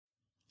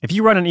If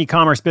you run an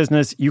e-commerce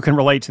business, you can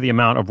relate to the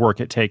amount of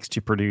work it takes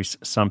to produce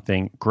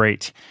something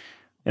great.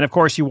 And of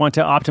course, you want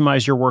to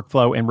optimize your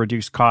workflow and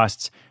reduce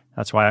costs.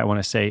 That's why I want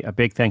to say a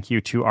big thank you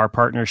to our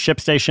partner,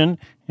 ShipStation,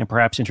 and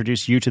perhaps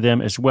introduce you to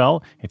them as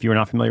well. If you are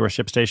not familiar with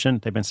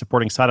ShipStation, they've been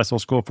supporting Side Hustle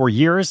School for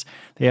years.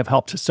 They have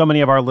helped so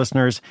many of our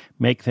listeners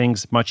make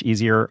things much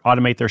easier,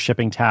 automate their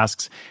shipping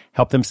tasks,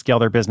 help them scale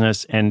their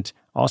business, and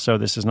also,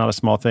 this is not a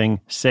small thing,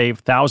 save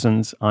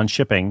thousands on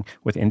shipping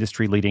with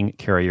industry-leading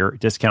carrier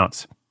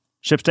discounts.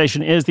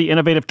 ShipStation is the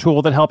innovative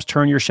tool that helps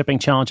turn your shipping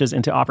challenges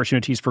into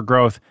opportunities for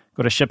growth.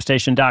 Go to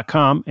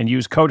ShipStation.com and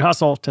use code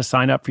HUSTLE to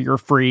sign up for your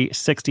free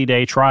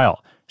 60-day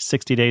trial.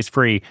 60 days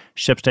free.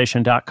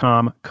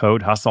 ShipStation.com,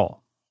 code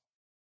HUSTLE.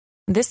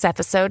 This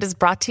episode is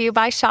brought to you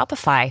by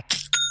Shopify.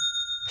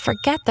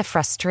 Forget the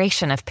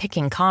frustration of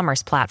picking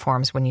commerce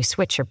platforms when you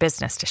switch your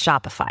business to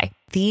Shopify,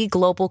 the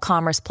global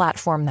commerce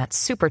platform that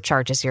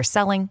supercharges your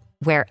selling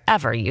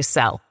wherever you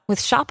sell. With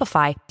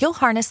Shopify, you'll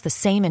harness the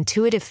same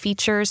intuitive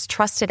features,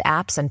 trusted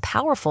apps, and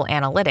powerful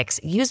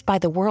analytics used by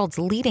the world's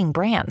leading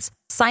brands.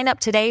 Sign up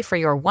today for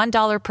your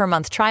 $1 per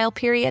month trial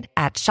period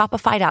at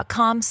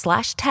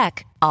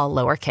shopify.com/tech, all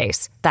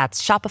lowercase.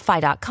 That's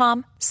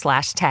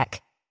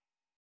shopify.com/tech.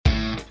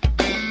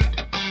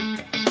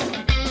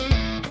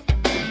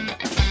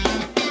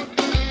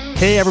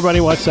 Hey everybody,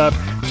 what's up?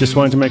 Just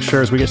wanted to make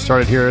sure as we get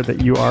started here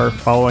that you are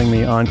following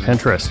me on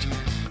Pinterest.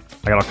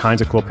 I got all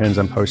kinds of cool pins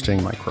I'm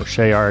posting, my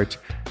crochet art,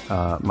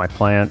 my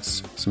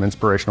plants, some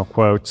inspirational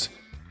quotes.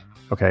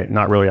 Okay,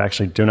 not really. I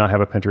actually do not have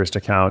a Pinterest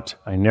account.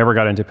 I never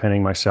got into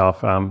pinning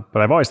myself,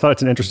 but I've always thought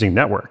it's an interesting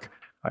network.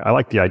 I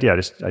like the idea.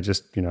 I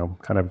just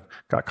kind of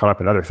got caught up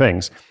in other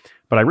things.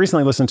 But I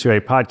recently listened to a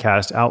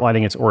podcast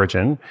outlining its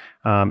origin,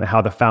 and how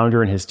the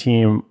founder and his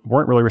team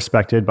weren't really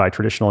respected by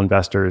traditional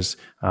investors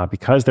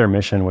because their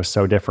mission was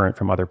so different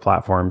from other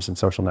platforms and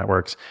social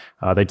networks.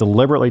 They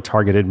deliberately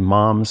targeted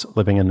moms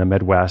living in the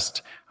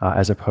Midwest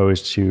as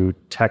opposed to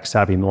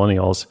tech-savvy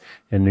millennials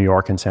in New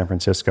York and San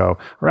Francisco.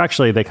 Or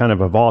actually, they kind of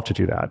evolved to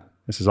do that.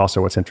 This is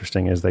also what's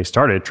interesting is they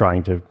started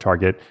trying to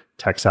target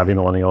tech-savvy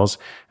millennials,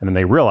 and then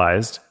they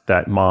realized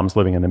that moms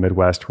living in the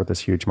Midwest were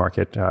this huge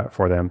market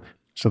for them.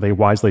 So they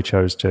wisely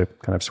chose to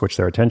kind of switch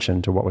their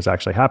attention to what was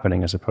actually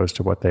happening as opposed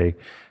to what they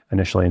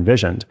initially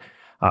envisioned.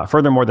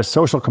 Furthermore, the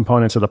social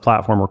components of the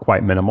platform were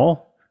quite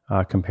minimal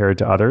compared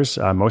to others.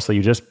 Mostly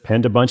you just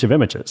pinned a bunch of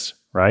images,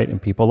 right?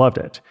 And people loved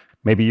it.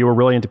 Maybe you were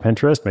really into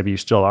Pinterest. Maybe you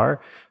still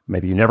are.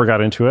 Maybe you never got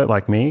into it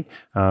like me,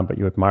 but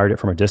you admired it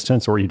from a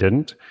distance or you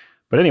didn't.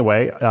 But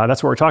anyway,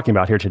 that's what we're talking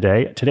about here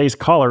today. Today's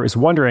caller is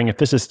wondering if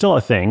this is still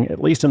a thing,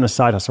 at least in the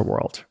side hustle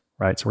world,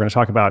 right? So we're going to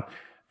talk about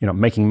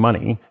making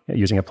money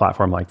using a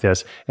platform like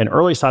this. An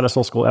early Side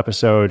Hustle School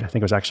episode, I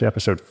think it was actually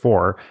episode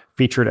 4,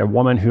 featured a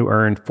woman who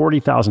earned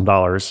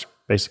 $40,000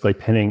 basically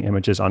pinning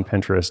images on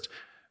Pinterest.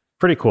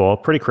 Pretty cool,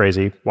 pretty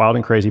crazy, wild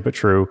and crazy, but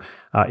true.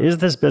 Is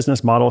this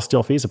business model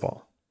still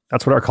feasible?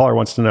 That's what our caller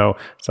wants to know.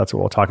 So that's what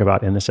we'll talk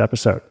about in this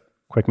episode.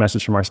 Quick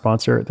message from our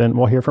sponsor, then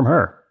we'll hear from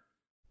her.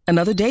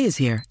 Another day is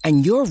here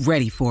and you're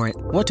ready for it.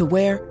 What to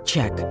wear?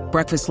 Check.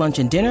 Breakfast, lunch,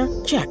 and dinner?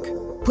 Check.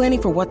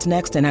 Planning for what's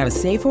next and how to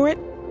save for it?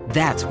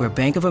 That's where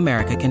Bank of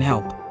America can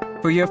help.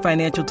 For your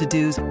financial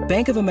to-dos,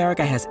 Bank of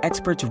America has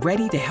experts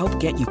ready to help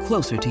get you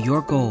closer to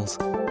your goals.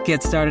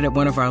 Get started at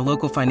one of our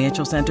local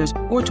financial centers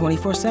or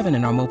 24/7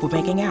 in our mobile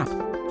banking app.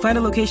 Find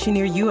a location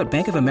near you at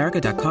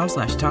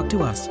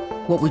bankofamerica.com/talktous.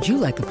 What would you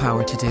like the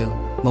power to do?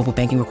 Mobile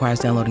banking requires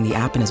downloading the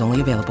app and is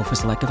only available for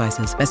select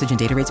devices. Message and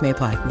data rates may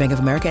apply. Bank of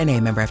America N.A.,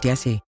 member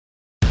FDIC.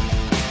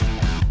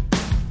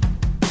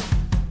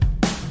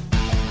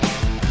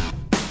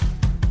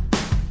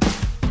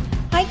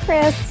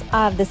 Chris,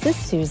 this is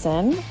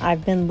Susan.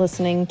 I've been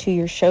listening to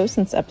your show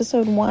since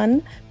episode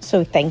 1,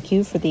 so thank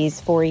you for these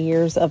 4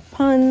 years of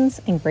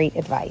puns and great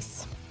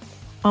advice.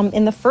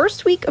 In the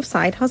first week of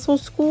Side Hustle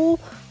School,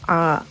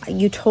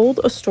 you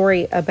told a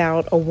story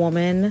about a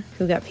woman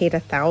who got paid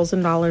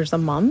 $1,000 a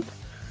month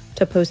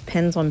to post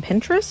pins on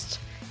Pinterest,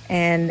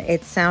 and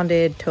it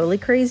sounded totally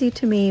crazy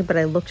to me, but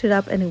I looked it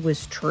up and it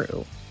was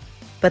true.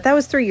 But that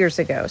was 3 years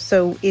ago,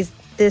 so is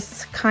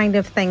this kind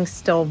of thing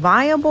still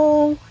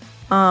viable?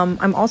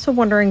 I'm also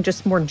wondering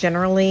just more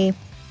generally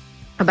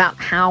about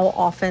how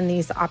often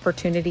these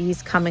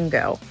opportunities come and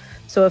go.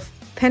 So if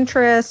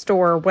Pinterest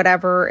or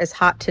whatever is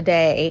hot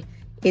today,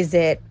 is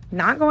it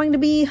not going to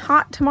be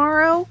hot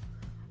tomorrow?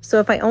 So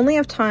if I only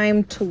have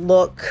time to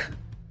look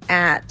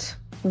at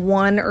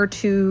 1 or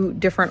 2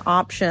 different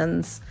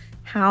options,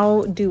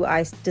 how do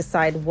I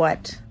decide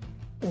what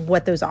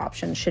those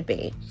options should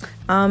be?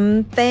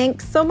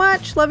 Thanks so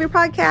much. Love your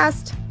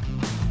podcast.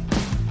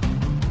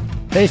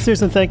 Hey,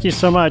 Susan, thank you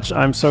so much.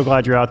 I'm so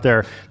glad you're out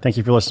there. Thank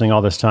you for listening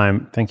all this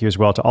time. Thank you as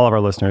well to all of our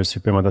listeners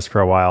who've been with us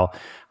for a while.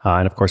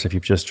 And of course, if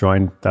you've just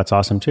joined, that's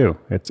awesome too.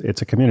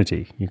 It's a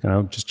community. You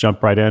can just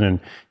jump right in, and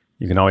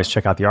you can always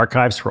check out the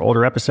archives for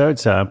older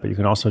episodes, but you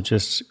can also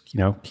just,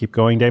 keep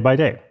going day by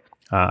day.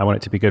 I want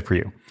it to be good for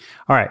you.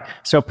 All right.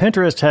 So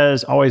Pinterest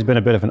has always been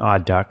a bit of an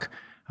odd duck.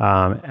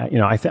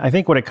 I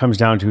think what it comes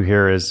down to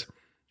here is,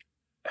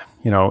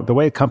 the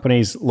way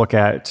companies look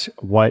at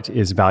what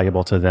is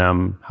valuable to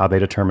them, how they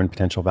determine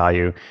potential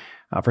value.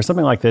 For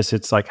something like this,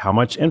 it's like, how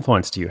much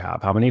influence do you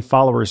have? How many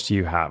followers do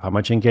you have? How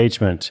much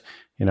engagement,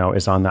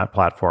 is on that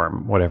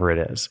platform, whatever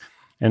it is.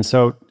 And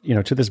so,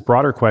 to this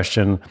broader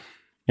question,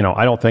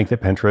 I don't think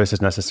that Pinterest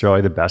is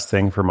necessarily the best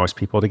thing for most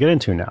people to get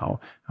into now,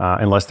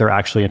 unless they're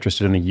actually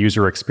interested in the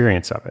user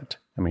experience of it.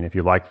 I mean, if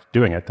you like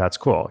doing it, that's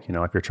cool.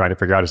 If you're trying to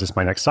figure out, is this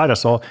my next side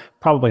hustle?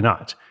 Probably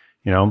not.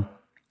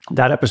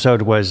 That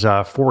episode was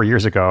 4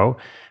 years ago,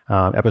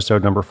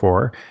 episode number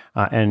 4,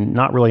 and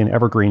not really an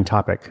evergreen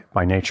topic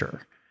by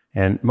nature.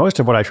 And most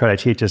of what I try to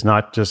teach is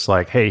not just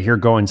like, hey, here,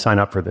 go and sign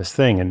up for this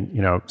thing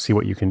and, see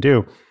what you can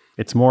do.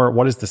 It's more,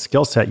 what is the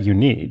skill set you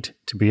need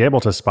to be able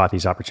to spot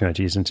these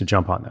opportunities and to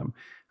jump on them?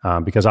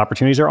 Because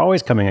opportunities are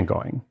always coming and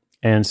going.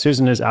 And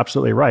Susan is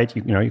absolutely right.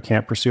 You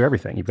can't pursue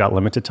everything. You've got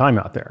limited time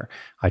out there.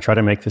 I try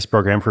to make this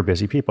program for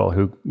busy people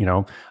who,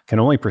 can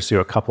only pursue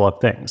a couple of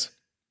things.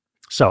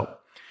 So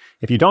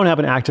if you don't have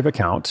an active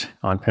account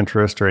on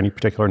Pinterest or any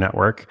particular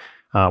network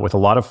with a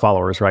lot of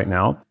followers right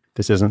now,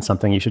 this isn't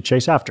something you should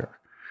chase after.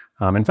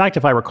 In fact,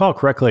 if I recall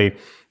correctly,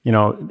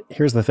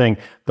 here's the thing.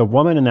 The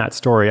woman in that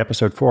story,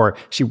 episode 4,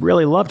 she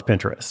really loved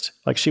Pinterest.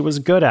 Like, she was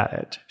good at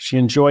it. She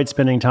enjoyed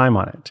spending time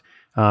on it.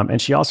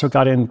 And she also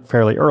got in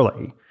fairly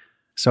early.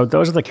 So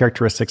those are the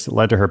characteristics that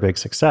led to her big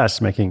success,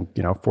 making,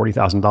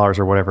 $40,000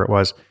 or whatever it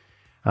was,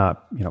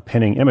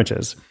 pinning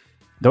images.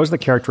 Those are the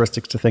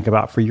characteristics to think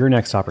about for your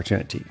next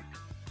opportunity.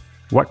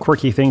 What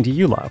quirky thing do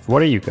you love?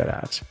 What are you good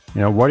at?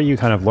 What are you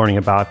kind of learning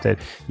about that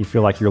you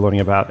feel like you're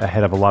learning about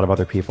ahead of a lot of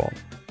other people?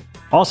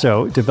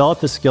 Also, develop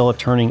the skill of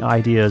turning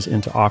ideas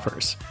into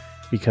offers,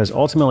 because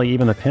ultimately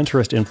even the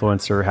Pinterest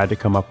influencer had to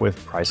come up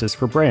with prices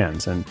for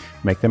brands and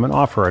make them an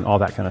offer and all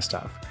that kind of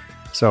stuff.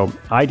 So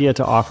idea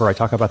to offer, I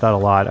talk about that a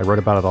lot. I wrote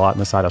about it a lot in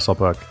the Side Hustle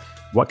book.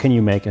 What can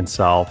you make and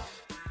sell?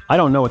 I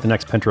don't know what the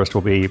next Pinterest will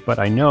be, but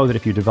I know that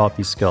if you develop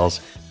these skills,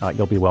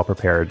 you'll be well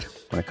prepared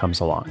when it comes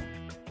along.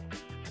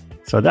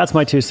 So that's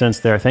my 2 cents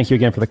there. Thank you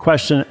again for the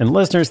question. And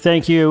listeners,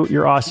 thank you.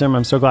 You're awesome.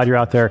 I'm so glad you're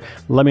out there.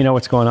 Let me know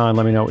what's going on.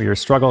 Let me know what your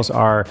struggles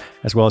are,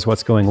 as well as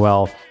what's going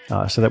well,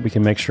 so that we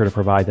can make sure to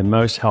provide the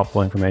most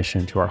helpful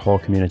information to our whole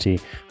community.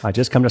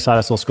 Just come to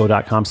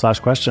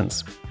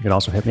sidehustleschool.com/questions. You can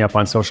also hit me up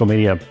on social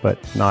media, but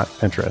not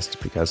Pinterest,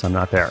 because I'm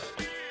not there.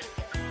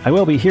 I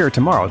will be here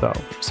tomorrow, though.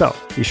 So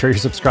be sure you're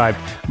subscribed.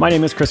 My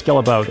name is Chris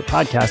Guillebeau. The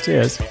podcast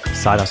is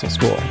Side Hustle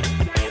School.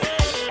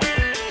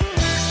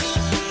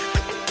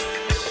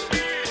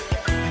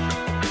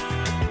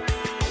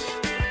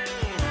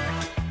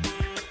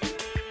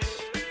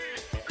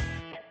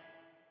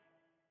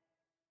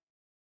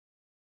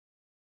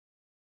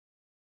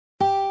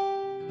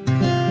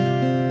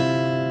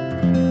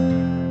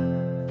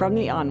 From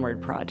the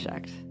Onward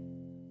Project.